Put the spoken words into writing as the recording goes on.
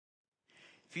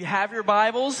If you have your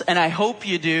Bibles, and I hope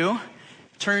you do,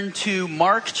 turn to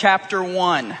Mark chapter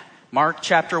 1. Mark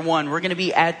chapter 1. We're going to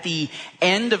be at the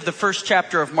end of the first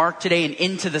chapter of Mark today and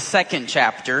into the second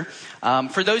chapter.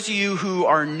 For those of you who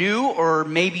are new or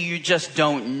maybe you just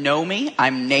don't know me,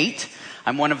 I'm Nate.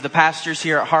 I'm one of the pastors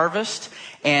here at Harvest.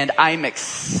 And I'm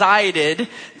excited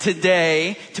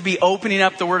today to be opening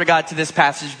up the Word of God to this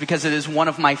passage because it is one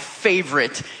of my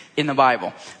favorite in the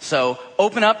Bible. So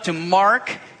open up to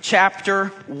Mark chapter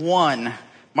 1.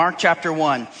 Mark chapter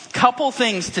 1. Couple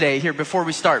things today here before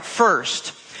we start.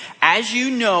 First, as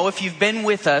you know, if you've been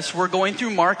with us, we're going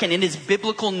through Mark and it is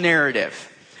biblical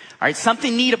narrative. All right,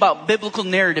 something neat about biblical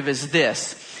narrative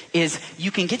is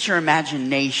you can get your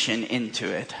imagination into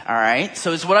it, all right?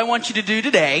 So what I want you to do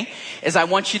today is I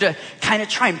want you to kind of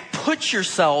try and put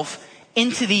yourself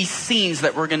into these scenes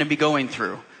that we're going to be going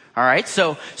through, all right?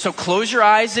 So close your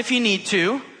eyes if you need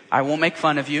to. I won't make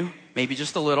fun of you, maybe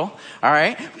just a little, all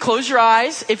right? Close your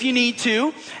eyes if you need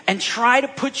to and try to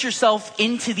put yourself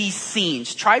into these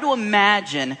scenes. Try to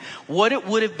imagine what it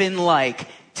would have been like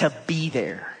to be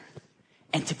there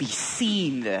and to be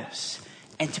seeing this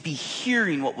and to be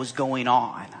hearing what was going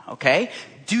on, okay?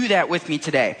 Do that with me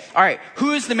today. All right,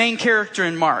 who is the main character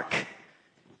in Mark?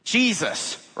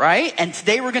 Jesus, right? And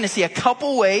today we're going to see a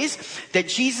couple ways that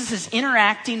Jesus is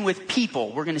interacting with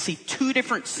people. We're going to see two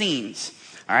different scenes,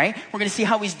 all right? We're going to see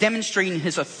how he's demonstrating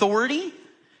his authority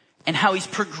and how he's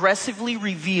progressively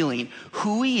revealing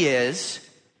who he is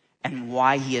and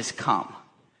why he has come.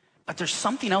 But there's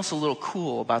something else a little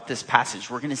cool about this passage.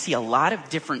 We're going to see a lot of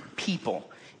different people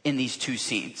in these two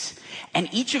scenes.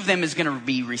 And each of them is going to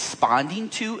be responding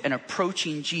to and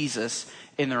approaching Jesus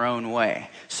in their own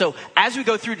way. So as we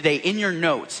go through today, in your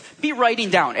notes, be writing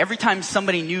down every time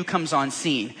somebody new comes on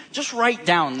scene. Just write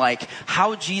down like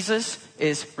how Jesus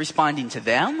is responding to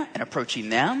them and approaching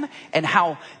them and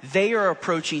how they are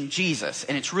approaching Jesus.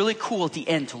 And it's really cool at the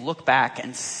end to look back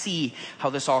and see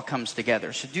how this all comes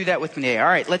together. So do that with me today. All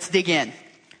right, let's dig in.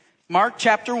 Mark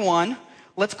chapter 1.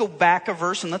 Let's go back a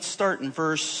verse and let's start in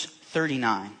verse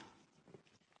 39.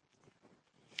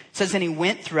 It says, and he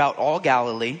went throughout all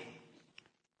Galilee,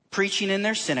 preaching in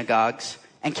their synagogues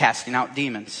and casting out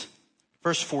demons.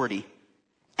 Verse 40.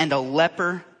 And a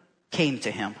leper came to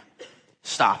him.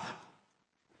 Stop.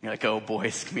 You're like, oh boy,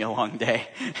 it's going to be a long day.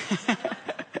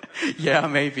 Yeah,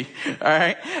 maybe. All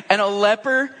right. And a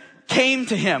leper came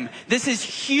to him. This is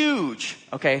huge.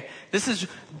 Okay. This is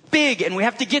big, and we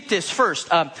have to get this first.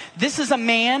 This is a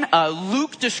man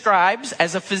Luke describes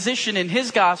as a physician in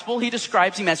his gospel. He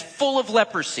describes him as full of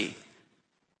leprosy.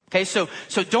 Okay, so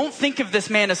don't think of this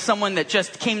man as someone that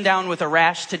just came down with a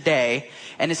rash today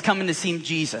and is coming to see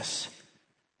Jesus.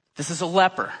 This is a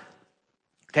leper.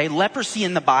 Okay, leprosy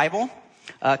in the Bible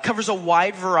covers a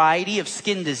wide variety of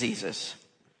skin diseases.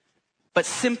 But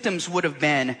symptoms would have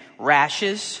been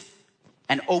rashes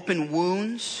and open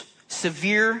wounds.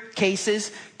 Severe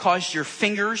cases caused your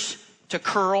fingers to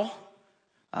curl.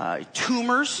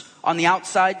 Tumors on the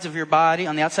outside of your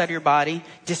body,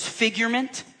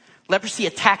 disfigurement. Leprosy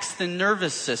attacks the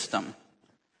nervous system.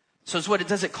 So it's what it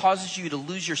does. It causes you to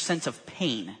lose your sense of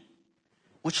pain,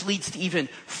 which leads to even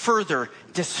further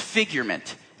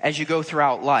disfigurement as you go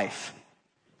throughout life.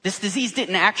 This disease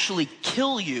didn't actually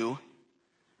kill you,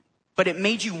 but it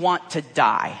made you want to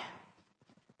die.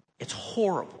 It's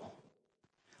horrible.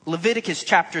 Leviticus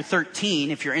chapter 13,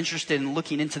 if you're interested in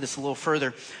looking into this a little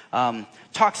further,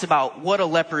 talks about what a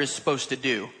leper is supposed to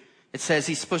do. It says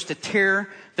he's supposed to tear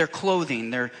their clothing.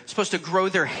 They're supposed to grow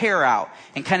their hair out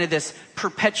in kind of this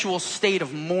perpetual state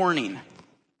of mourning.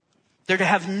 They're to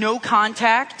have no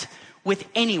contact with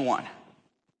anyone.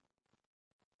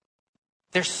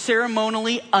 They're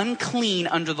ceremonially unclean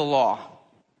under the law.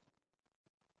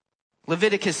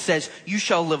 Leviticus says, you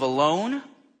shall live alone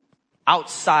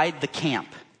outside the camp.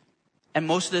 And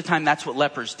most of the time, that's what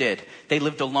lepers did. They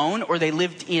lived alone or they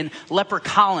lived in leper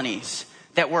colonies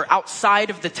that were outside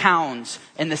of the towns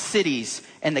and the cities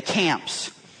and the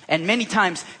camps. And many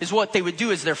times is what they would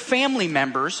do is their family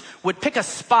members would pick a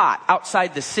spot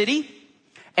outside the city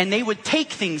and they would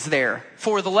take things there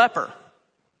for the leper.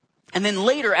 And then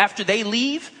later, after they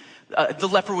leave, the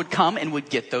leper would come and would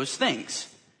get those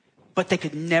things. But they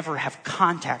could never have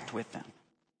contact with them.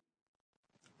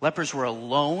 Lepers were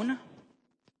alone,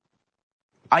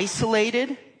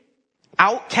 isolated,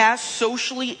 outcast,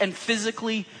 socially and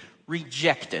physically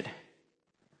rejected.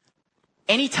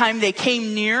 Anytime they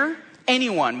came near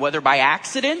anyone, whether by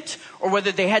accident or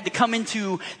whether they had to come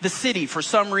into the city for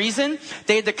some reason,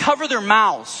 they had to cover their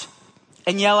mouths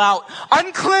and yell out,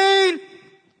 unclean!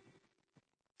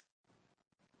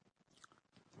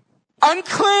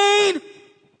 Unclean!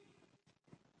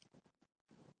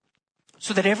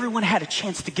 so that everyone had a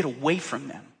chance to get away from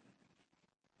them.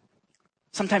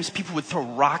 Sometimes people would throw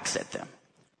rocks at them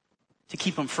to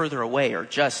keep them further away, or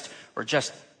just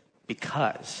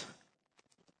because.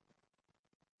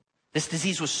 This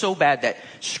disease was so bad that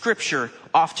Scripture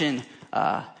often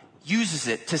uses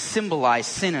it to symbolize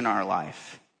sin in our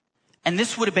life. And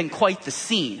this would have been quite the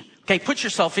scene. Okay, put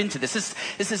yourself into this.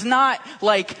 This is not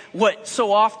like what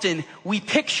so often we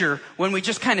picture when we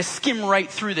just kind of skim right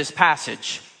through this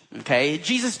passage. Okay,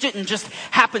 Jesus didn't just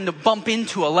happen to bump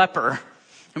into a leper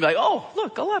and be like, oh,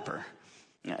 look, a leper.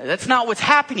 That's not what's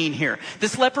happening here.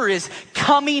 This leper is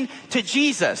coming to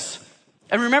Jesus.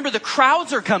 And remember, the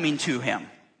crowds are coming to him.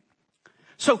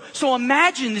 So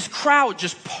imagine this crowd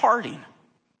just parting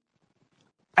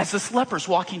as this leper's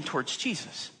walking towards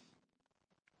Jesus.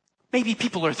 Maybe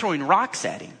people are throwing rocks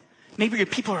at him. Maybe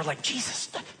people are like, Jesus,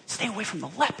 stay away from the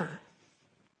leper.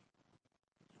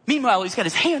 Meanwhile, he's got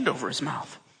his hand over his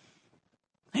mouth.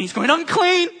 And he's going,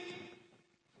 unclean.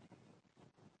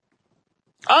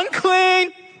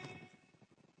 Unclean.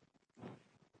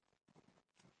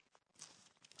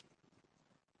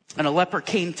 And a leper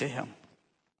came to him,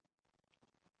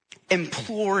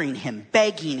 imploring him,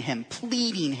 begging him,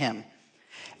 pleading him,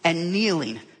 and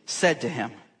kneeling, said to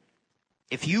him,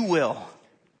 if you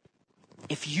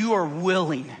are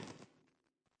willing,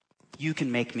 you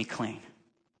can make me clean.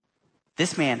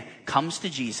 This man comes to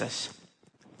Jesus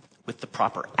with the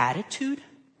proper attitude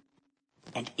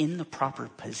and in the proper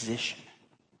position.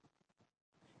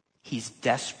 He's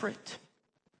desperate.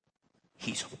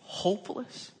 He's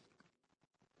hopeless.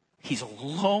 He's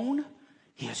alone.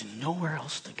 He has nowhere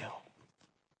else to go.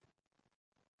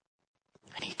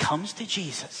 And he comes to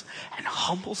Jesus and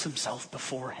humbles himself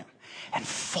before him and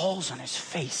falls on his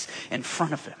face in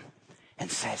front of him and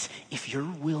says, if you're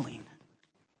willing,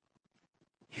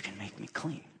 you can make me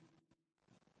clean.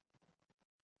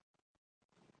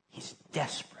 He's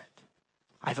desperate.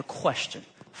 I have a question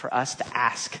for us to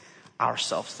ask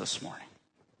ourselves this morning.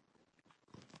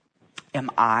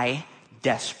 Am I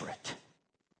desperate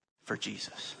for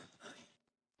Jesus?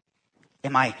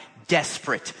 Am I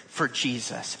desperate for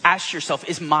Jesus? Ask yourself,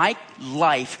 is my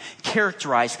life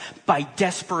characterized by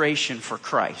desperation for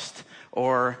Christ?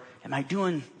 Or am I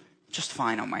doing just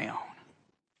fine on my own?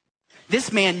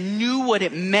 This man knew what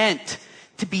it meant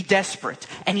to be desperate,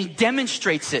 and he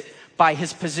demonstrates it by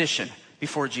his position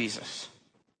before Jesus.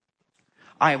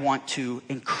 I want to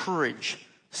encourage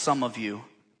some of you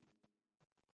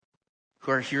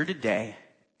who are here today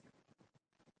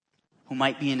who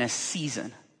might be in a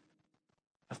season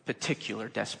of particular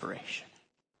desperation.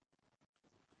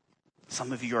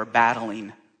 Some of you are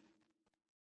battling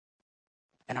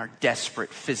and are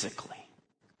desperate physically.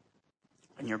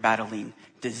 And you're battling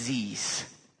disease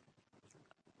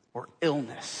or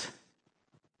illness.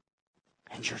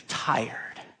 And you're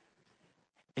tired.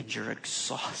 And you're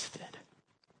exhausted.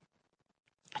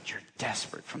 And you're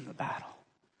desperate from the battle.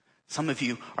 Some of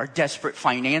you are desperate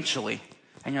financially.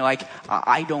 And you're like,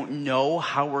 I don't know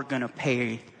how we're going to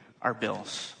pay our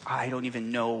bills. I don't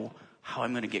even know how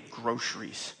I'm going to get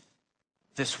groceries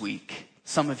this week.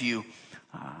 Some of you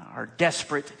are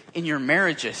desperate in your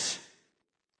marriages.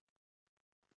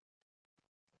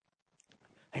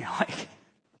 And you're like,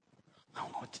 I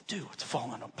don't know what to do. It's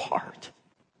falling apart.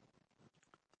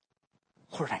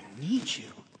 Lord, I need you.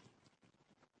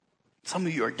 Some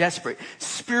of you are desperate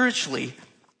spiritually.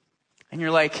 And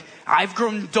you're like, I've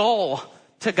grown dull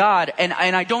to God. And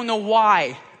I don't know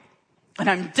why. And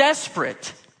I'm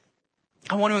desperate.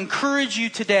 I want to encourage you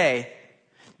today.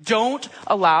 Don't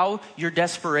allow your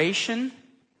desperation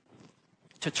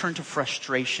to turn to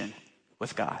frustration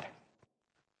with God.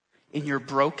 In your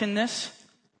brokenness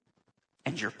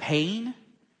and your pain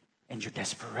and your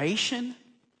desperation,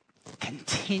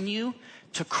 continue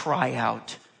to cry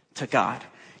out to God.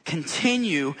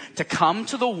 Continue to come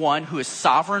to the one who is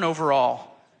sovereign over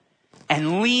all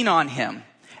and lean on him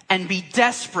and be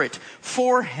desperate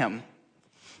for him.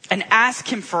 And ask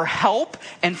him for help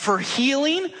and for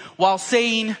healing while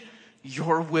saying,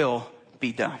 your will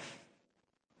be done.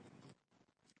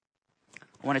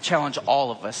 I want to challenge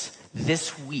all of us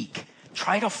this week.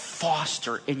 Try to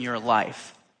foster in your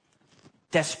life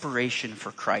desperation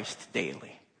for Christ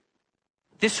daily.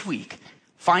 This week,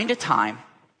 find a time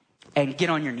and get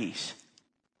on your knees.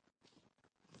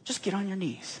 Just get on your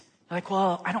knees. You're like,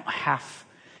 well, I don't have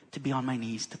to be on my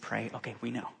knees to pray. Okay,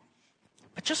 we know.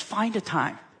 But just find a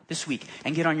time this week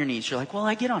and get on your knees. You're like, well,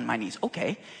 I get on my knees.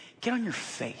 Okay, get on your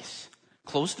face.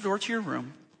 Close the door to your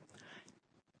room.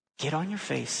 Get on your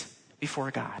face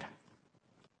before God.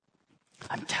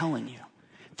 I'm telling you,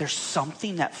 There's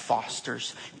something that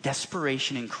fosters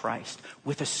desperation in Christ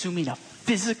with assuming a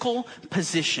physical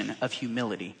position of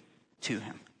humility to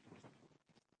him.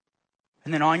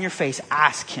 And then on your face,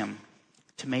 ask him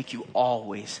to make you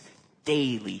always,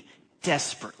 daily,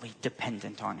 desperately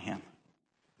dependent on him.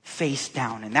 Face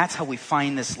down. And that's how we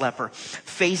find this leper.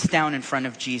 Face down in front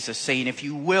of Jesus, saying, if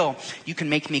you will, you can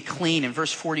make me clean. In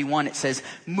verse 41, it says,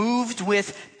 moved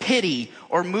with pity,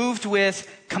 or moved with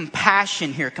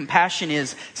compassion here. Compassion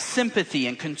is sympathy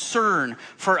and concern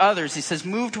for others. He says,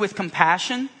 moved with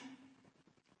compassion.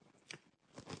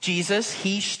 Jesus,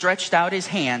 he stretched out his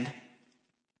hand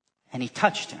and he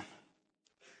touched him.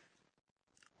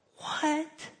 What?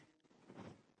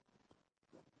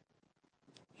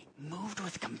 Moved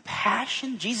with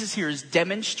compassion? Jesus here is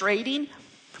demonstrating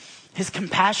his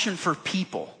compassion for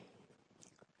people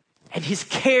and his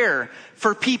care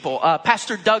for people.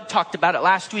 Pastor Doug talked about it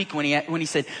last week when he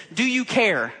said, do you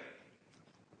care?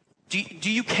 Do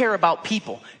you care about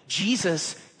people?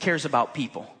 Jesus cares about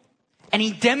people. And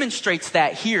he demonstrates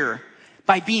that here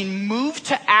by being moved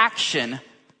to action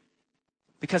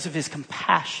because of his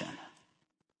compassion.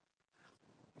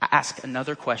 I ask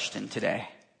another question today.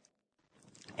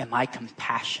 Am I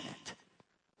compassionate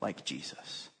like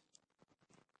Jesus?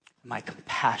 Am I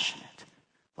compassionate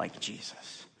like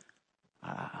Jesus?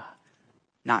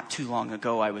 Not too long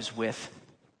ago, I was with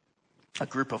a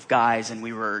group of guys and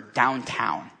we were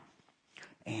downtown.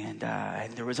 And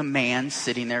there was a man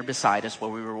sitting there beside us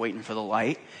while we were waiting for the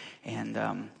light. And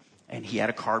he had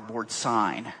a cardboard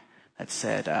sign that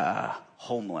said,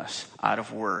 homeless, out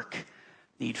of work,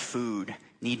 need food,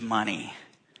 need money.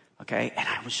 Okay, and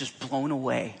I was just blown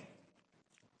away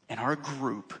in our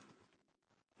group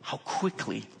how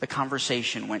quickly the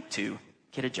conversation went to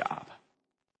get a job.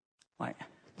 Like,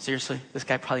 seriously, this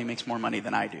guy probably makes more money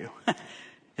than I do.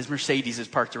 His Mercedes is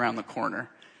parked around the corner,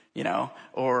 you know,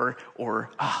 or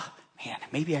man,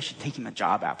 maybe I should take him a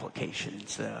job application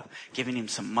instead of giving him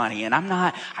some money. And I'm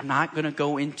not going to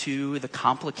go into the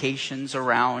complications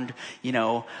around, you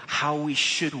know, how we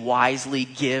should wisely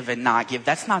give and not give.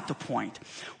 That's not the point.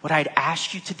 What I'd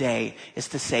ask you today is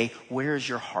to say, where is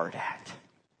your heart at?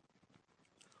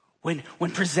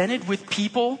 When presented with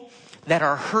people that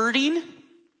are hurting,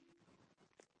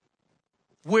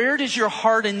 where does your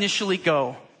heart initially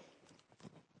go?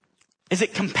 Is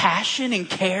it compassion and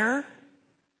care?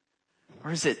 Or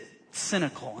is it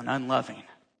cynical and unloving?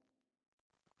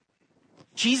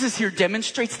 Jesus here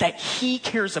demonstrates that he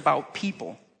cares about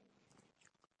people.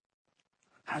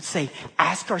 I would say,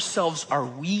 ask ourselves, are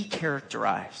we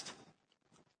characterized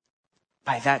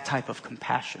by that type of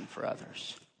compassion for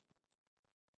others?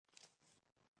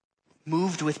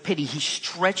 Moved with pity, he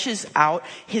stretches out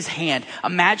his hand.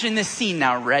 Imagine this scene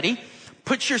now, ready?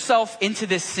 Put yourself into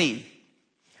this scene.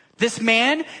 This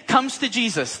man comes to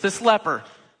Jesus, this leper,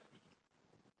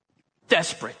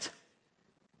 desperate.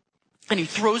 And he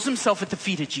throws himself at the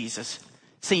feet of Jesus,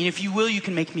 saying, if you will, you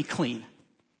can make me clean.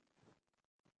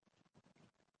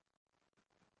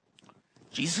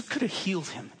 Jesus could have healed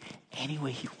him any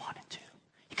way he wanted to.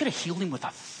 He could have healed him with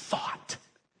a thought,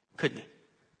 couldn't he?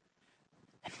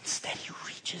 And instead he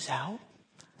reaches out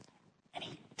and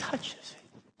he touches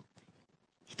it.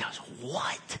 He does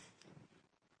what?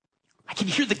 I can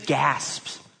hear the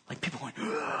gasps, like people going,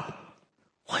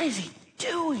 what is he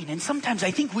doing? And sometimes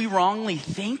I think we wrongly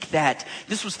think that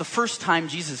this was the first time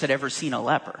Jesus had ever seen a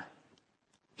leper.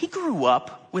 He grew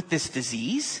up with this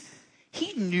disease.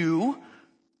 He knew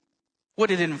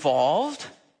what it involved.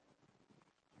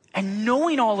 And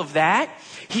knowing all of that,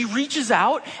 he reaches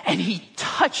out and he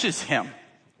touches him.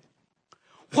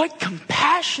 What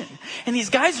compassion. And these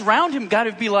guys around him got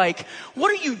to be like,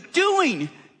 what are you doing?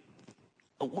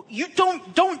 You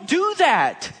don't do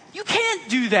that. You can't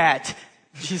do that.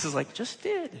 Jesus is like, just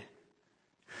did.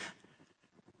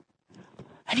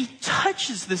 And he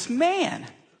touches this man.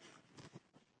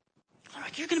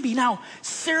 Like, you're going to be now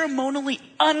ceremonially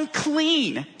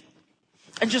unclean.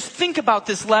 And just think about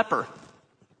this leper.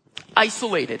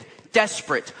 Isolated,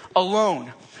 desperate,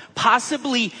 alone,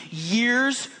 possibly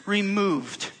years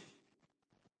removed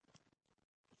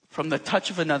from the touch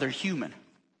of another human,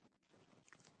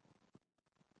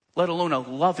 let alone a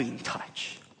loving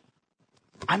touch.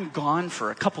 I'm gone for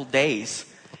a couple days,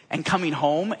 and coming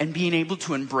home and being able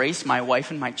to embrace my wife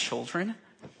and my children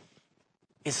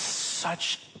is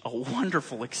such a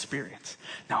wonderful experience.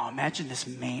 Now imagine this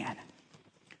man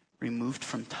removed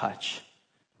from touch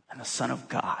and the Son of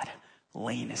God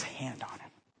laying his hand on him.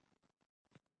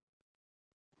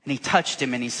 And he touched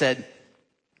him and he said,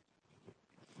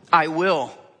 I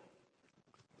will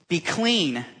be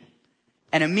clean.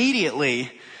 And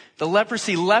immediately the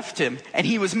leprosy left him and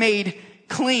he was made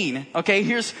clean. Okay,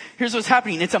 here's what's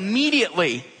happening. It's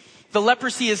immediately the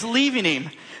leprosy is leaving him.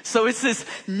 So it's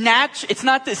it's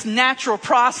not this natural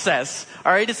process.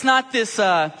 All right. It's not this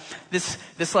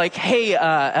like,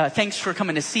 hey, thanks for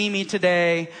coming to see me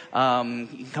today. You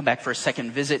can come back for a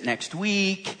second visit next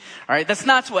week. All right. That's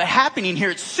not what's happening here.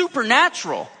 It's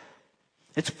supernatural.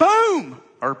 It's boom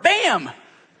or bam.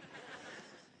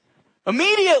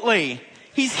 Immediately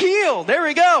he's healed. There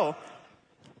we go.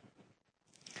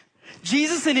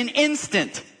 Jesus in an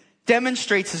instant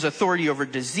demonstrates his authority over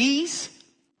disease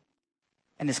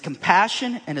and his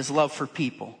compassion and his love for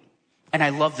people. And I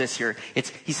love this here.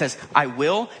 He says, I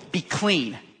will be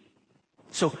clean.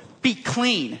 So be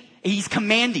clean. He's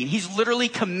commanding. He's literally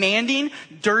commanding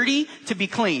dirty to be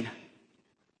clean.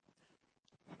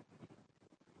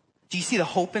 Do you see the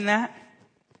hope in that?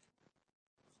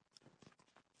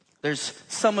 There's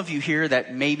some of you here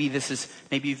that maybe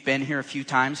you've been here a few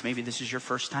times. Maybe this is your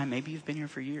first time. Maybe you've been here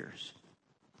for years.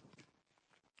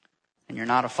 And you're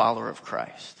not a follower of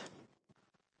Christ.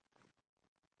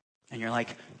 And you're like,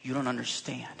 you don't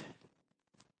understand.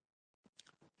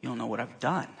 You don't know what I've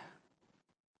done.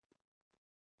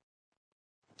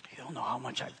 You don't know how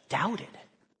much I've doubted.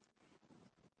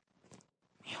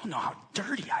 You don't know how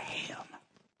dirty I am.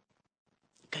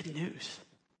 Good news.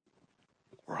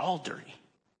 We're all dirty.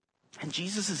 And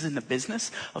Jesus is in the business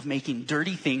of making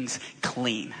dirty things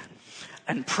clean.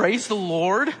 And praise the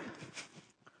Lord,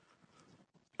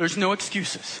 there's no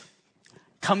excuses.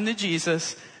 Come to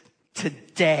Jesus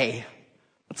today.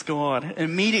 Let's go on. And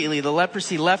immediately the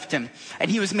leprosy left him and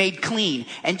he was made clean.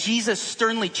 And Jesus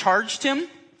sternly charged him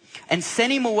and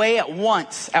sent him away at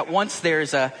once. At once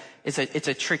it's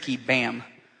a tricky bam.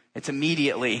 It's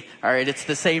immediately. All right. It's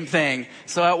the same thing.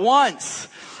 So at once.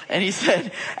 And he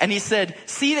said,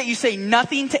 see that you say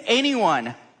nothing to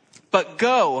anyone, but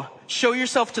go, show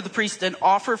yourself to the priest and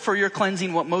offer for your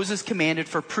cleansing what Moses commanded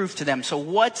for proof to them. So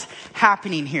what's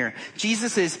happening here?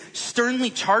 Jesus is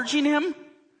sternly charging him.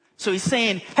 So he's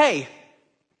saying, hey,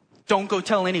 don't go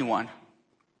tell anyone.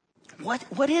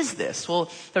 What is this?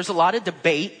 Well, there's a lot of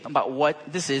debate about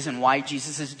what this is and why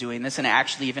Jesus is doing this. And it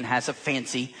actually even has a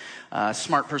fancy,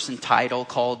 smart person title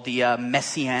called the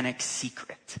Messianic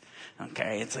Secret.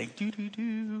 Okay, it's like,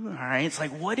 all right, it's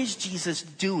like, what is Jesus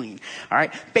doing? All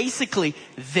right, basically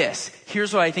this.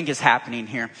 Here's what I think is happening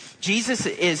here. Jesus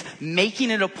is making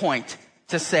it a point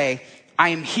to say, I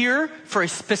am here for a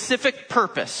specific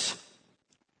purpose.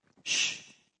 Shh.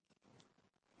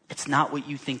 It's not what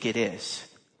you think it is.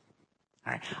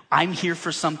 All right, I'm here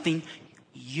for something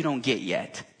you don't get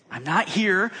yet. I'm not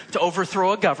here to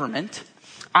overthrow a government.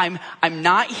 I'm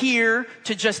not here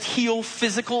to just heal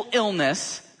physical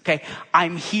illness. Okay,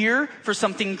 I'm here for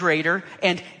something greater,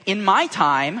 and in my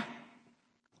time,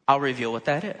 I'll reveal what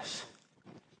that is.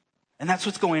 And that's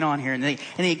what's going on here. And then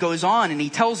he goes on and he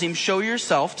tells him, show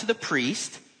yourself to the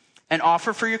priest and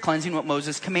offer for your cleansing what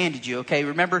Moses commanded you. Okay,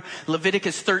 remember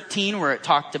Leviticus 13 where it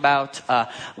talked about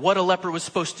what a leper was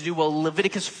supposed to do? Well,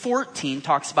 Leviticus 14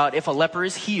 talks about if a leper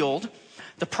is healed,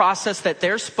 the process that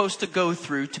they're supposed to go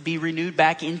through to be renewed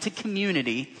back into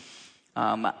community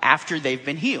after they've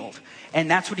been healed. And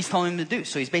that's what he's telling them to do.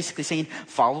 So he's basically saying,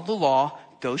 follow the law,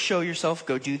 go show yourself,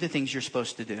 go do the things you're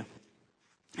supposed to do.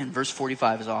 And verse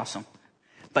 45 is awesome.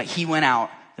 But he went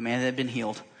out, the man that had been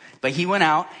healed. But he went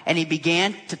out and he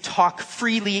began to talk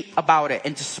freely about it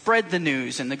and to spread the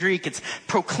news. In the Greek, it's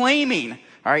proclaiming.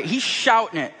 All right, he's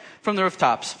shouting it from the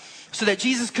rooftops so that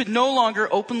Jesus could no longer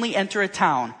openly enter a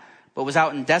town, but was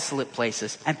out in desolate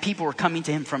places. And people were coming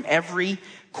to him from every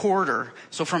quarter.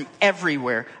 So from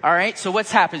everywhere. All right. So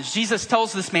what's happened? Jesus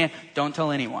tells this man, don't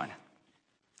tell anyone.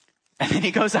 And then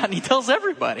he goes out and he tells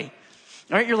everybody.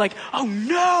 All right. You're like, oh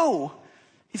no.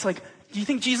 He's like, do you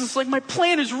think Jesus is like, my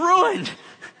plan is ruined?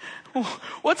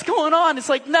 What's going on? It's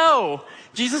like, no.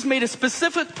 Jesus made a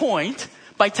specific point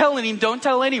by telling him, don't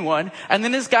tell anyone. And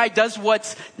then this guy does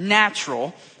what's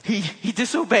natural. He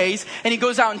disobeys and he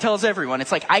goes out and tells everyone.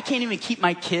 It's like, I can't even keep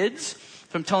my kids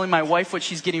from telling my wife what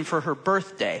she's getting for her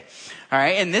birthday. All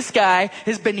right. And this guy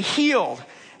has been healed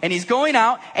and he's going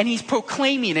out and he's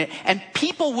proclaiming it and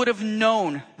people would have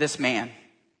known this man.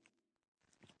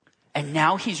 And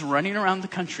now he's running around the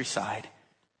countryside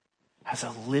as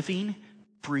a living,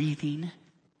 breathing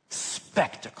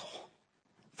spectacle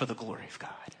for the glory of God.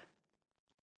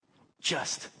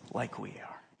 Just like we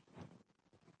are.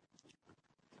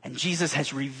 And Jesus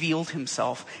has revealed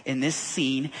himself in this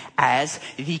scene as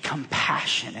the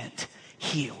compassionate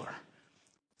healer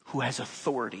who has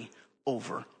authority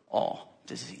over all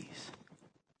disease.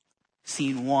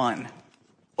 Scene 1,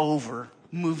 over.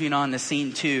 Moving on to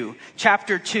scene 2.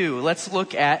 Chapter 2, let's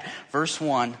look at verse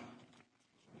 1.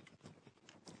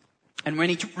 And when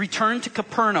he returned to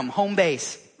Capernaum, home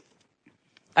base,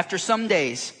 after some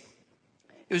days,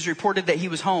 it was reported that he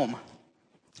was home.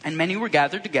 And many were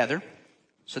gathered together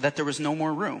so that there was no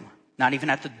more room, not even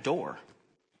at the door.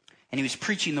 And he was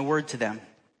preaching the word to them.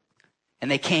 And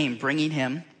they came, bringing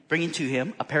to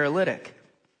him a paralytic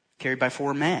carried by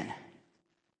 4 men.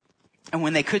 And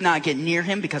when they could not get near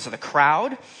him because of the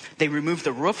crowd, they removed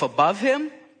the roof above him.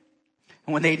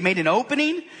 And when they had made an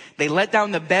opening, they let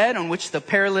down the bed on which the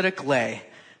paralytic lay.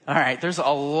 All right, there's a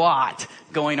lot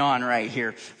going on right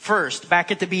here. First,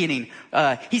 back at the beginning,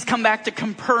 he's come back to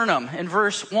Capernaum in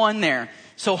verse 1 there.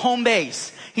 So home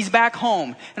base. He's back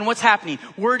home. And what's happening?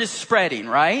 Word is spreading,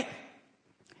 right?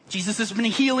 Jesus has been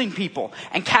healing people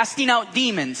and casting out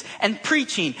demons and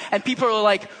preaching. And people are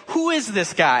like, who is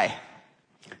this guy?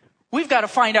 We've got to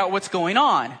find out what's going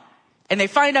on. And they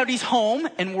find out he's home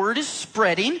and word is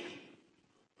spreading.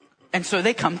 And so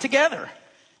they come together.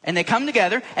 And they come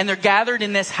together and they're gathered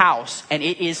in this house and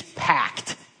it is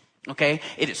packed. Okay?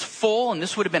 It is full, and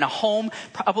this would have been a home,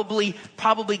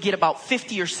 probably get about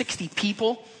 50 or 60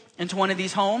 people into one of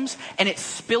these homes, and it's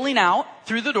spilling out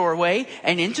through the doorway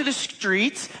and into the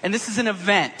streets, and this is an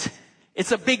event.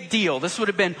 It's a big deal. This would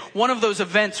have been one of those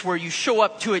events where you show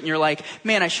up to it and you're like,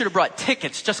 man, I should have brought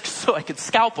tickets just so I could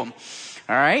scalp them.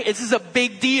 All right? This is a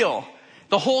big deal.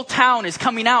 The whole town is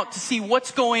coming out to see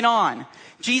what's going on.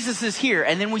 Jesus is here,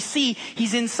 and then we see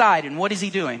he's inside, and what is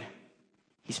he doing?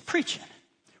 He's preaching.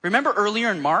 Remember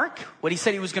earlier in Mark, what he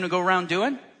said he was going to go around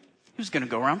doing? He was going to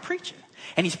go around preaching.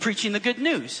 And he's preaching the good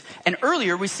news. And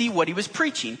earlier we see what he was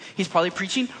preaching. He's probably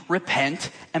preaching, repent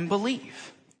and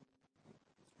believe.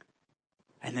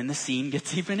 And then the scene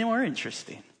gets even more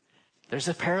interesting. There's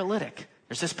a paralytic.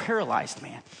 There's this paralyzed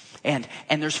man. And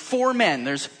there's 4 men.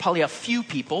 There's probably a few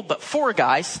people, but 4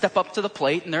 guys step up to the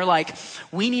plate and they're like,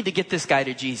 we need to get this guy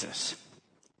to Jesus.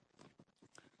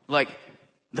 Like,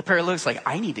 the paralytic's like,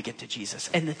 I need to get to Jesus.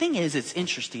 And the thing is, it's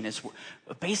interesting, is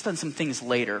based on some things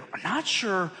later, I'm not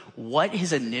sure what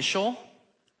his initial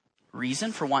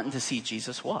reason for wanting to see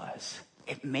Jesus was.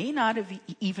 It may not have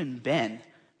even been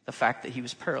the fact that he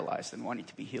was paralyzed and wanting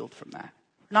to be healed from that.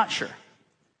 Not sure.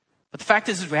 But the fact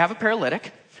is we have a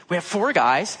paralytic. We have 4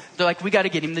 guys. They're like, we got to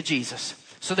get him to Jesus.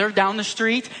 So they're down the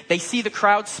street. They see the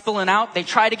crowd spilling out. They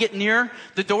try to get near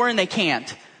the door and they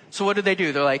can't. So what do?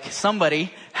 They're like,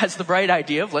 somebody has the bright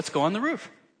idea of let's go on the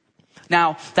roof.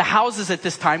 Now, the houses at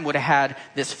this time would have had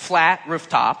this flat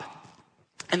rooftop,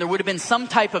 and there would have been some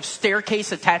type of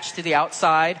staircase attached to the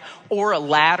outside or a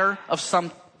ladder of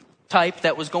some type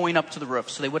that was going up to the roof.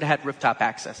 So they would have had rooftop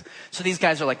access. So these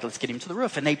guys are like, let's get him to the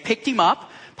roof. And they picked him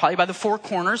up, probably by the 4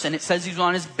 corners, and it says he was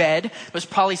on his bed. It was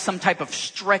probably some type of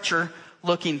stretcher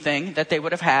looking thing that they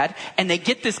would have had. And they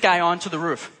get this guy onto the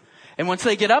roof. And once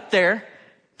they get up there,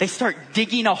 they start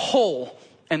digging a hole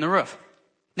in the roof.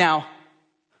 Now,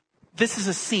 this is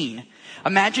a scene.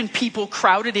 Imagine people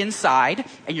crowded inside,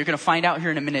 and you're going to find out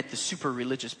here in a minute the super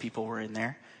religious people were in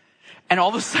there. And all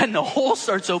of a sudden, the hole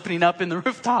starts opening up in the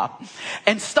rooftop.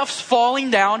 And stuff's falling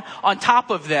down on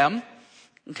top of them.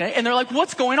 Okay? And they're like,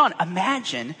 what's going on?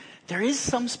 Imagine, there is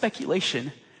some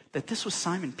speculation that this was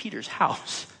Simon Peter's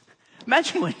house.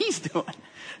 Imagine what he's doing.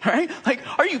 All right? Like,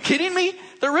 are you kidding me?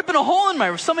 They're ripping a hole in my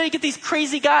roof. Somebody get these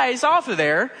crazy guys off of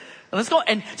there. Let's go.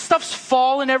 And stuff's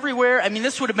falling everywhere. I mean,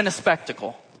 this would have been a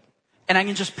spectacle. And I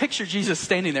can just picture Jesus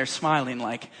standing there smiling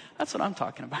like, that's what I'm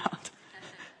talking about.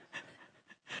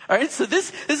 All right? So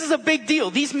this is a big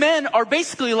deal. These men are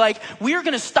basically like, we are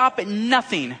going to stop at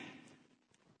nothing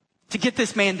to get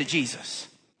this man to Jesus.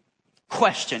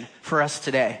 Question for us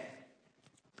today.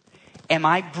 Am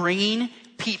I bringing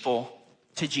people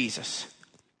to Jesus?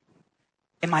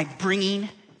 Am I bringing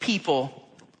people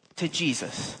to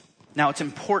Jesus? Now, it's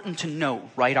important to know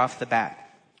right off the bat.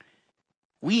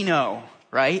 We know,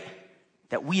 right,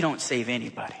 that we don't save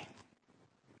anybody.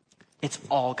 It's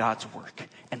all God's work.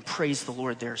 And praise the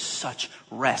Lord, there's such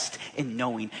rest in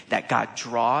knowing that God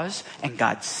draws and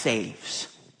God saves.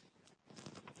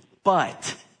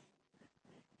 But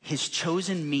his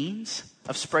chosen means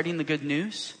of spreading the good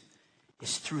news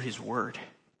is through his word,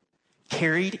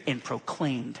 carried and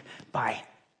proclaimed by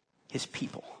his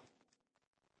people.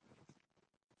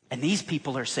 And these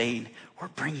people are saying, we're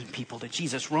bringing people to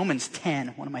Jesus. Romans 10,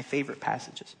 one of my favorite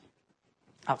passages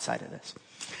outside of this,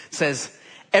 says,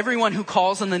 everyone who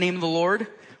calls on the name of the Lord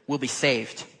will be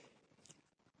saved.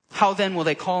 How then will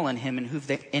they call on him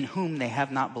in whom they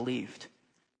have not believed?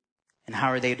 And how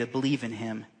are they to believe in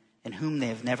him in whom they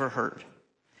have never heard?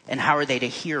 And how are they to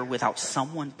hear without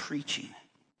someone preaching?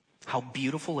 How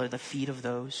beautiful are the feet of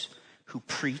those who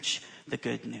preach the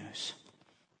good news.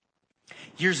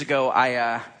 Years ago,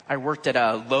 I worked at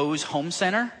a Lowe's home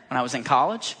center when I was in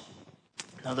college.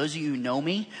 Now, those of you who know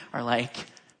me are like,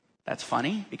 that's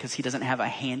funny because he doesn't have a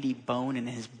handy bone in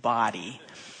his body.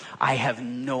 I have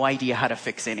no idea how to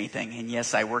fix anything. And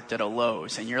yes, I worked at a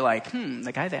Lowe's. And you're like,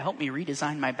 the guy that helped me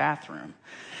redesign my bathroom.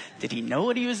 Did he know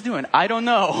what he was doing? I don't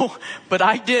know, but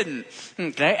I didn't.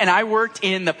 Okay. And I worked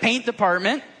in the paint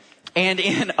department and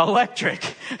in electric,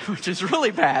 which is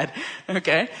really bad.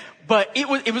 Okay. But it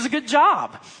was a good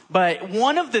job. But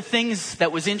one of the things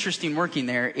that was interesting working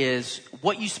there is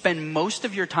what you spend most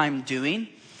of your time doing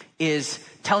is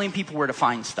telling people where to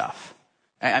find stuff.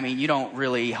 I mean, you don't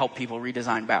really help people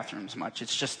redesign bathrooms much.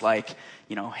 It's just like,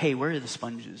 hey, where are the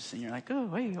sponges? And you're like, oh,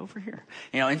 hey, over here.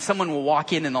 And someone will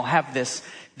walk in and they'll have this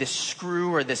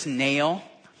screw or this nail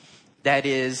that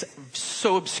is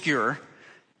so obscure.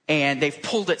 And they've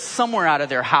pulled it somewhere out of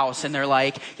their house. And they're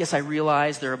like, yes, I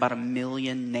realize there are about 1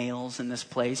 million nails in this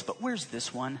place, but where's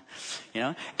this one?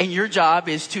 And your job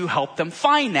is to help them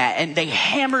find that. And they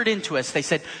hammered into us. They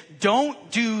said, don't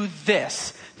do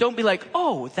this. Don't be like,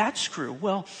 oh, that screw.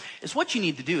 Well, it's what you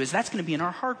need to do is that's going to be in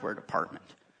our hardware department.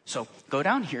 So go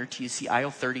down here till you see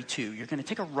aisle 32. You're going to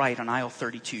take a right on aisle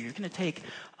 32. You're going to take,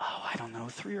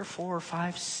 3 or 4 or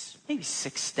 5, maybe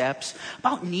 6 steps,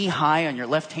 about knee high on your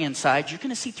left-hand side. You're going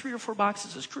to see 3 or 4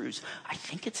 boxes of screws. I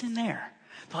think it's in there.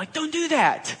 They're like, don't do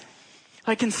that.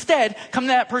 Like instead, come to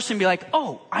that person and be like,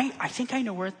 oh, I think I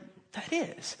know where that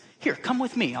is. Here, come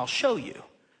with me. I'll show you.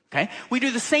 Okay. We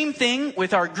do the same thing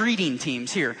with our greeting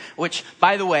teams here, which,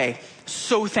 by the way,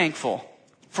 so thankful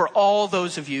for all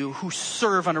those of you who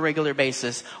serve on a regular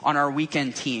basis on our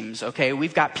weekend teams, okay?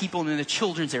 We've got people in the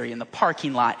children's area, in the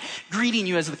parking lot, greeting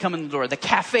you as they come in the door, the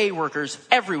cafe workers,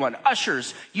 everyone,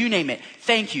 ushers, you name it.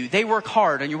 Thank you. They work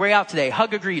hard on your way out today.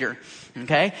 Hug a greeter,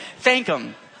 okay? Thank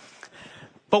them.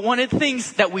 But one of the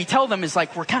things that we tell them is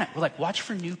like, we're like, watch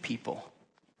for new people.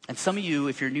 And some of you,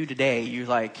 if you're new today,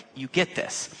 you get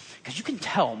this. Because you can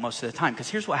tell most of the time. Because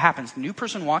here's what happens. The new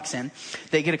person walks in.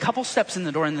 They get a couple steps in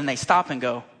the door and then they stop and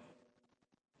go,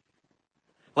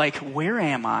 like, where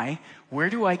am I?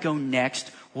 Where do I go next?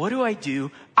 What do I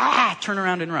do? Turn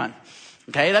around and run.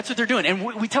 Okay, that's what they're doing. And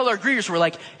we tell our greeters, we're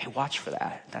like, hey, watch for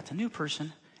that. That's a new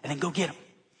person. And then go get them.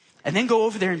 And then go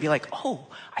over there and be like, oh,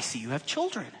 I see you have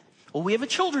children. Well, we have a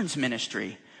children's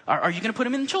ministry. Are you going to put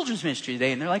them in the children's ministry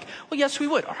today? And they're like, well, yes, we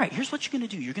would. All right, here's what you're going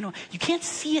to do. You can't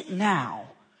see it now.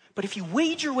 But if you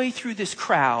wade your way through this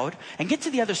crowd and get to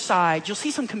the other side, you'll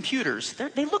see some computers.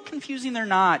 They look confusing. They're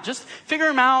not. Just figure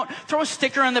them out. Throw a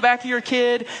sticker on the back of your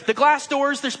kid. The glass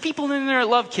doors, there's people in there that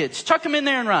love kids. Chuck them in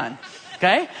there and run.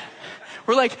 Okay?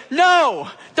 We're like, no,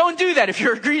 don't do that. If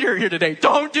you're a greeter here today,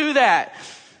 don't do that.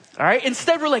 All right?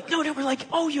 Instead, we're like,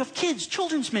 oh, you have kids,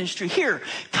 children's ministry. Here,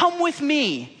 come with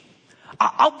me.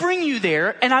 I'll bring you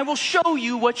there and I will show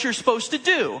you what you're supposed to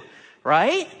do.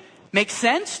 Right? Makes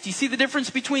sense? Do you see the difference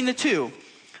between the two?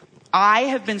 I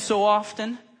have been so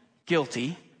often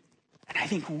guilty, and I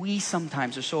think we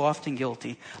sometimes are so often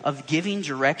guilty of giving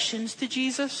directions to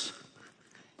Jesus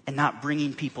and not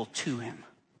bringing people to him.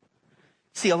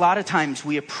 See, a lot of times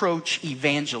we approach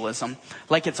evangelism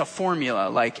like it's a formula,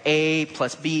 like A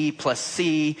plus B plus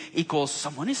C equals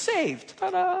someone is saved.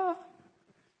 Ta-da!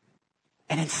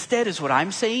 And instead is what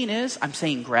I'm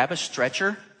saying grab a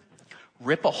stretcher,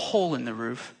 rip a hole in the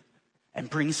roof, and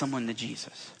bring someone to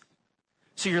Jesus.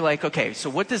 So you're like, okay, so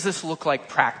what does this look like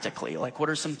practically? Like, what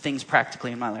are some things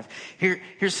practically in my life?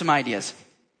 Here's some ideas.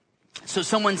 So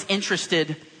someone's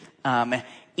interested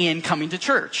in coming to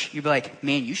church. You'd be like,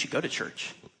 man, you should go to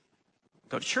church.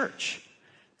 Go to church.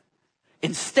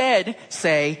 Instead,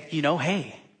 say,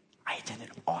 hey, I attend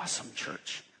an awesome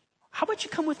church. How about you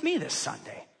come with me this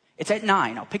Sunday? It's at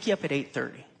 9. I'll pick you up at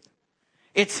 8:30.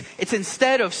 It's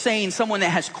instead of saying someone that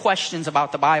has questions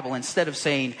about the Bible, instead of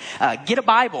saying, get a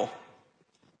Bible.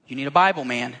 You need a Bible,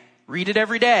 man. Read it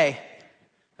every day.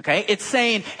 Okay? It's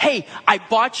saying, hey, I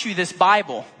bought you this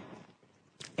Bible.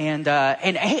 And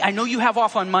hey, I know you have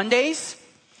off on Mondays.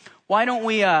 Why don't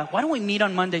we meet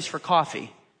on Mondays for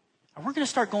coffee? And we're going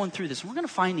to start going through this and we're going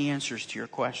to find the answers to your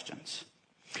questions.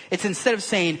 It's instead of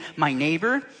saying, my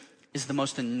neighbor is the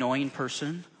most annoying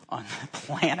person on the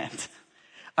planet.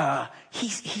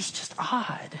 He's just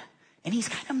odd. And he's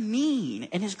kind of mean.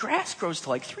 And his grass grows to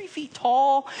like 3 feet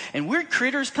tall. And weird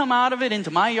critters come out of it into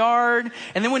my yard.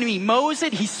 And then when he mows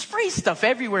it, he sprays stuff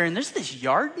everywhere. And there's this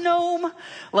yard gnome.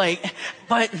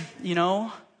 But,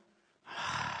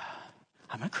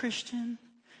 I'm a Christian.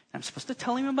 I'm supposed to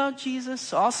tell him about Jesus.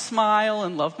 So I'll smile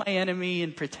and love my enemy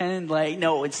and pretend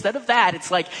no, instead of that, it's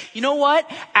like, you know what?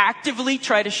 Actively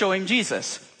try to show him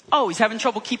Jesus. Oh, he's having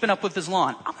trouble keeping up with his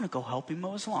lawn. I'm going to go help him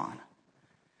mow his lawn.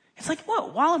 It's like, well,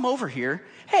 while I'm over here,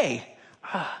 hey,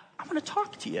 I'm going to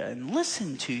talk to you and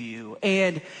listen to you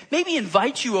and maybe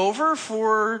invite you over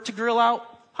to grill out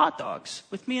hot dogs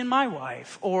with me and my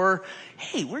wife. Or,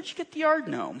 hey, where'd you get the yard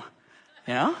gnome?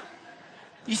 You know?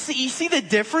 You see the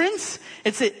difference?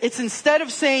 It's instead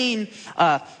of saying,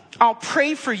 I'll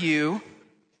pray for you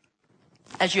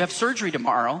as you have surgery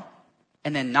tomorrow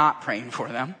and then not praying for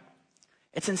them.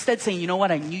 It's instead saying, you know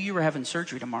what? I knew you were having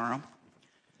surgery tomorrow.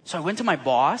 So I went to my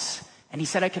boss and he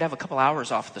said I could have a couple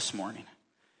hours off this morning.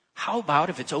 How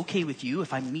about if it's okay with you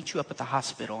if I meet you up at the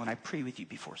hospital and I pray with you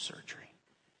before surgery?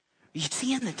 You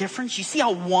seeing the difference? You see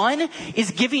how one is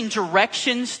giving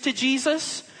directions to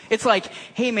Jesus? It's like,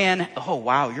 hey man, oh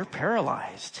wow, you're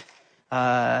paralyzed.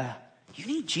 You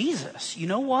need Jesus. You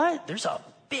know what? There's a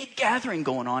big gathering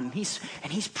going on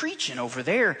and he's preaching over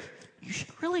there. You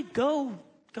should really go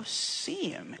see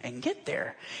him and get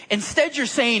there. Instead you're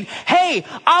saying, hey,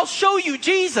 I'll show you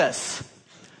Jesus.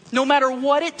 No matter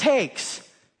what it takes.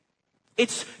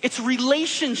 It's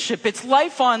relationship. It's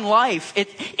life on life.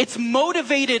 It's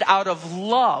motivated out of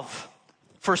love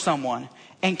for someone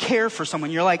and care for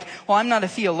someone. You're like, well, I'm not a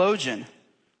theologian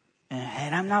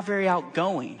and I'm not very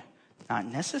outgoing. Not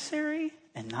necessary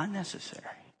and not necessary.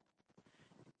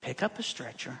 Pick up a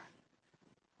stretcher,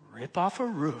 rip off a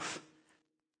roof,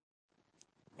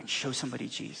 and show somebody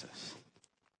Jesus.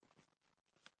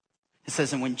 It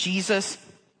says, and when Jesus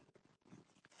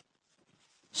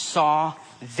saw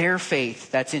their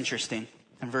faith, that's interesting,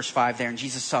 in verse 5 there, and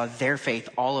Jesus saw their faith,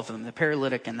 all of them, the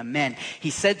paralytic and the men. He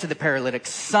said to the paralytic,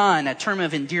 son, a term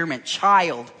of endearment,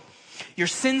 child, your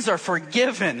sins are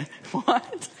forgiven.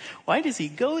 What? Why does he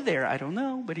go there? I don't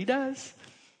know, but he does.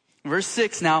 Verse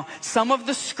 6, now, some of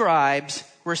the scribes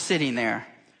were sitting there,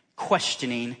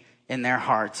 questioning in their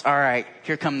hearts. All right,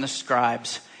 here come the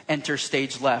scribes. Enter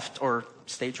stage left or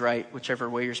stage right, whichever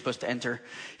way you're supposed to enter.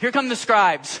 Here come the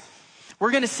scribes.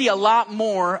 We're going to see a lot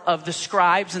more of the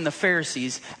scribes and the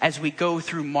Pharisees as we go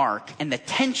through Mark. And the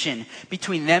tension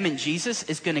between them and Jesus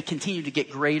is going to continue to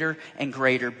get greater and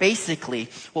greater. Basically,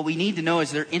 what we need to know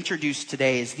as they're introduced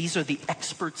today is these are the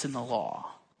experts in the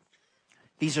law.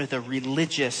 These are the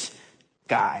religious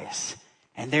guys.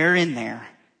 And they're in there.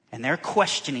 And they're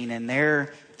questioning and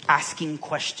they're asking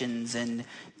questions and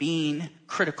being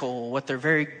critical, what they're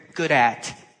very good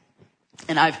at.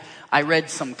 And I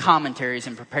read some commentaries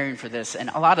in preparing for this,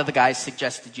 and a lot of the guys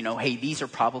suggested, hey, these are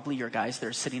probably your guys that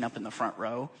are sitting up in the front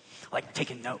row, like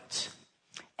taking notes.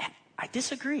 And I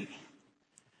disagree.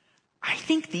 I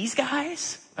think these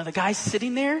guys are the guys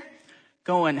sitting there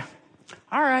going,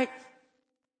 all right,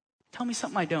 tell me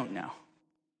something I don't know.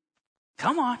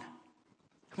 Come on.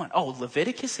 Oh,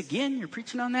 Leviticus again? You're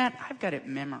preaching on that? I've got it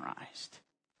memorized.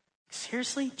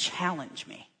 Seriously? Challenge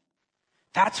me.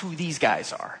 That's who these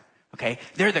guys are. Okay,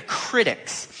 they're the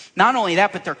critics. Not only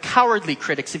that, but they're cowardly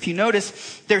critics. If you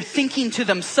notice, they're thinking to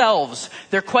themselves.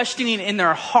 They're questioning in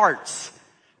their hearts.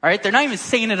 All right, they're not even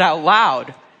saying it out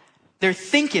loud. They're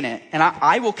thinking it. And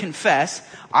I will confess,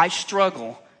 I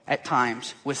struggle at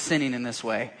times with sinning in this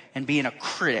way and being a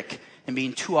critic and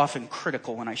being too often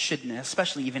critical when I shouldn't,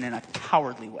 especially even in a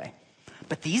cowardly way.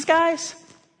 But these guys,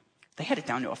 they had it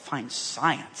down to a fine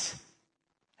science.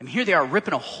 I mean, here they are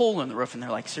ripping a hole in the roof, and they're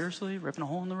like, seriously, ripping a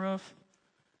hole in the roof?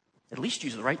 At least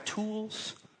use the right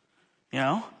tools,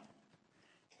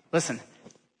 Listen,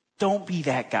 don't be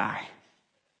that guy.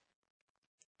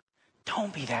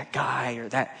 Don't be that guy or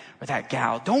that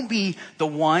gal. Don't be the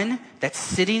one that's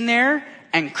sitting there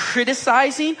and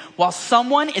criticizing while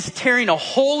someone is tearing a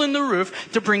hole in the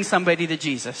roof to bring somebody to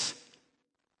Jesus.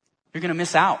 You're going to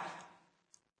miss out.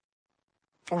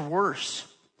 Or worse.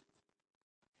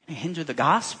 Hinder the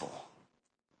gospel.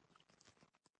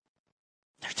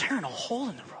 They're tearing a hole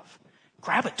in the roof.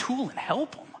 Grab a tool and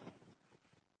help them.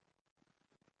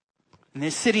 And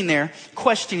they're sitting there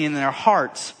questioning in their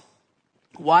hearts,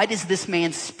 why does this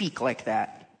man speak like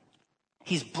that?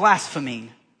 He's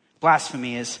blaspheming.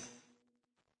 Blasphemy is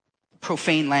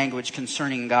profane language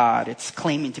concerning God. It's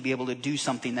claiming to be able to do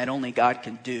something that only God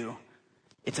can do.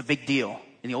 It's a big deal.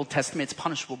 In the Old Testament, it's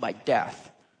punishable by death.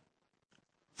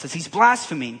 It says he's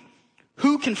blaspheming.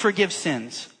 Who can forgive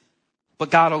sins but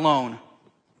God alone?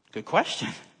 Good question.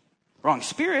 Wrong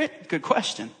spirit. Good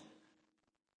question.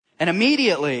 And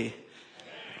immediately,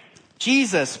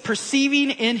 Jesus,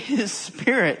 perceiving in his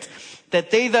spirit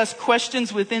that they thus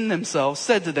questions within themselves,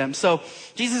 said to them. So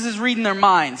Jesus is reading their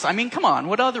minds. I mean, come on.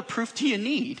 What other proof do you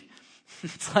need?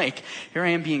 It's like, here I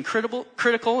am being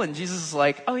critical, and Jesus is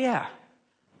like, oh yeah,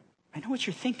 I know what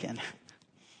you're thinking.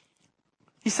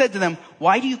 He said to them,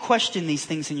 why do you question these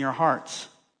things in your hearts?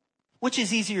 Which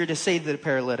is easier to say to the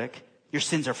paralytic, your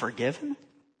sins are forgiven?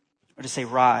 or to say,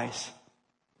 rise,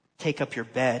 take up your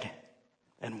bed,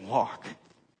 and walk.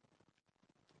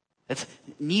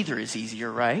 Neither is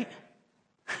easier, right?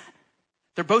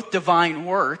 They're both divine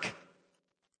work.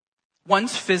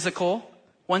 One's physical,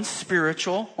 one's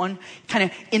spiritual, one kind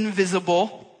of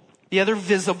invisible, the other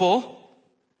visible.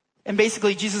 And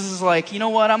basically Jesus is like, you know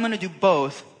what? I'm going to do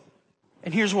both.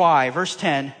 And here's why. Verse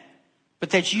 10,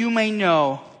 but that you may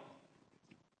know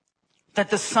that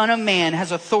the Son of Man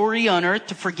has authority on earth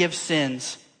to forgive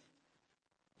sins.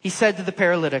 He said to the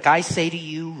paralytic, I say to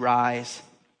you, rise,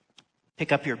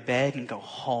 pick up your bed and go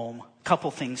home.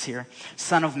 Couple things here.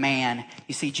 Son of Man.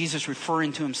 You see Jesus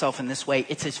referring to himself in this way.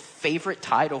 It's his favorite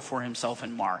title for himself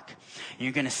in Mark. And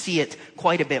you're going to see it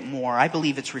quite a bit more. I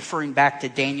believe it's referring back to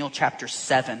Daniel chapter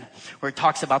 7, where it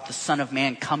talks about the Son of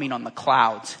Man coming on the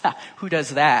clouds. Who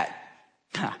does that?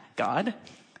 God.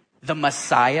 The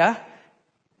Messiah.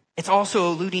 It's also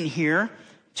alluding here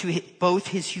to both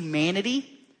his humanity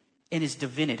and his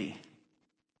divinity.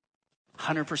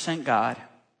 100% God,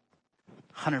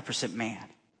 100% man.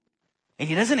 And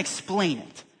he doesn't explain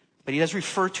it, but he does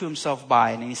refer to himself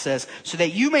by it. And he says, so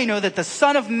that you may know that the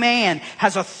Son of Man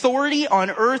has authority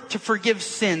on earth to forgive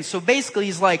sins. So basically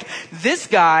he's like, this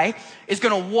guy is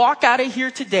going to walk out of here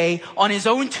today on his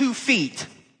own 2 feet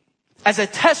as a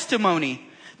testimony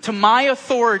to my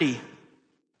authority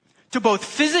to both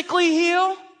physically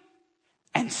heal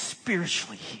and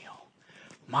spiritually heal.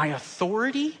 My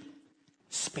authority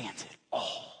spans it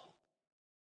all.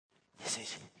 This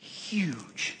is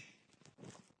huge.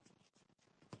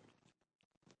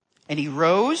 And he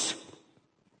rose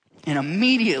and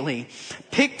immediately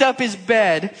picked up his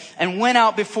bed and went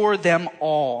out before them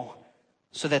all,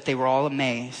 so that they were all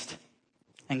amazed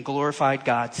and glorified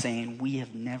God, saying, we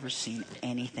have never seen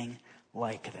anything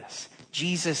like this.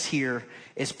 Jesus here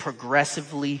is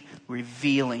progressively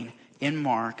revealing in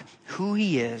Mark who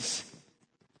he is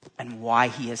and why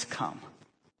he has come.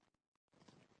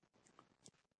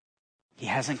 He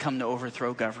hasn't come to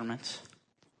overthrow governments.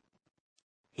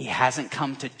 He hasn't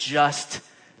come to just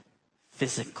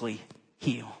physically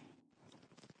heal.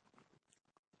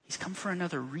 He's come for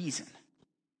another reason.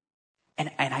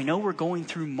 And I know we're going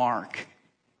through Mark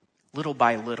little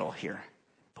by little here,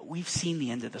 but we've seen the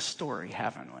end of the story,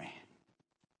 haven't we?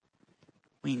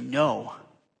 We know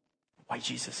why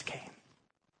Jesus came.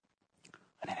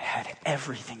 And it had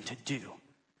everything to do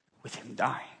with him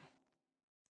dying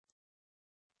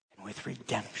and with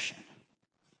redemption.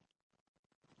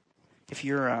 If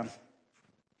you're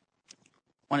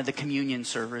one of the communion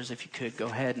servers, if you could, go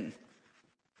ahead and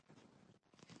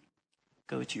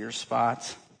go to your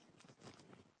spots.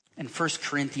 In 1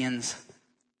 Corinthians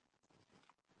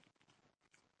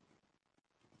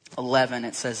 11,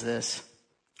 it says this,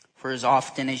 for as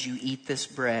often as you eat this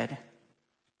bread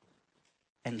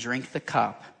and drink the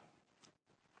cup,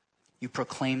 you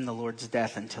proclaim the Lord's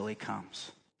death until he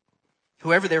comes.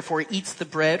 Whoever therefore eats the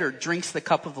bread or drinks the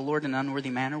cup of the Lord in an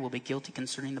unworthy manner will be guilty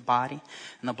concerning the body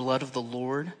and the blood of the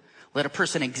Lord. Let a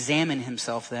person examine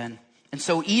himself then, and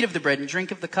so eat of the bread and drink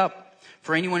of the cup.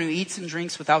 For anyone who eats and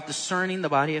drinks without discerning the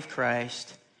body of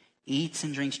Christ eats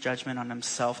and drinks judgment on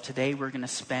himself. Today we're going to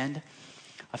spend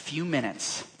a few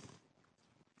minutes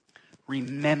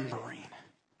remembering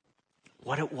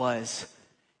what it was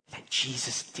that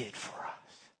Jesus did for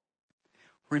us.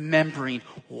 Remembering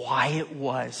why it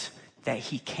was that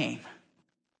he came.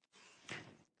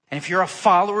 And if you're a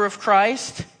follower of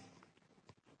Christ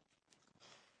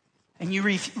and you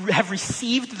have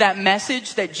received that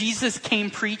message that Jesus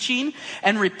came preaching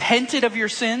and repented of your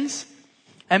sins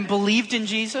and believed in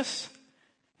Jesus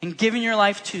and given your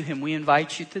life to him, we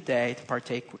invite you today to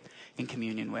partake in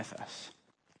communion with us.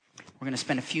 We're going to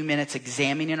spend a few minutes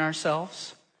examining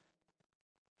ourselves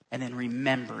and then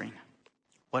remembering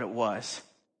what it was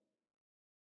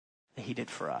that he did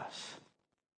for us.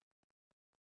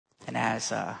 And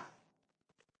as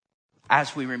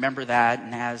we remember that,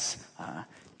 and as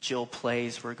Jill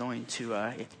plays, we're going to,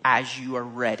 as you are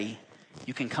ready,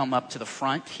 you can come up to the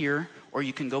front here, or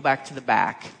you can go back to the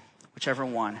back, whichever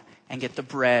one, and get the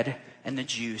bread and the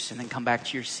juice, and then come back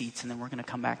to your seats, and then we're going to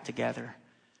come back together.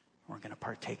 We're going to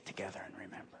partake together and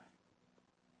remember.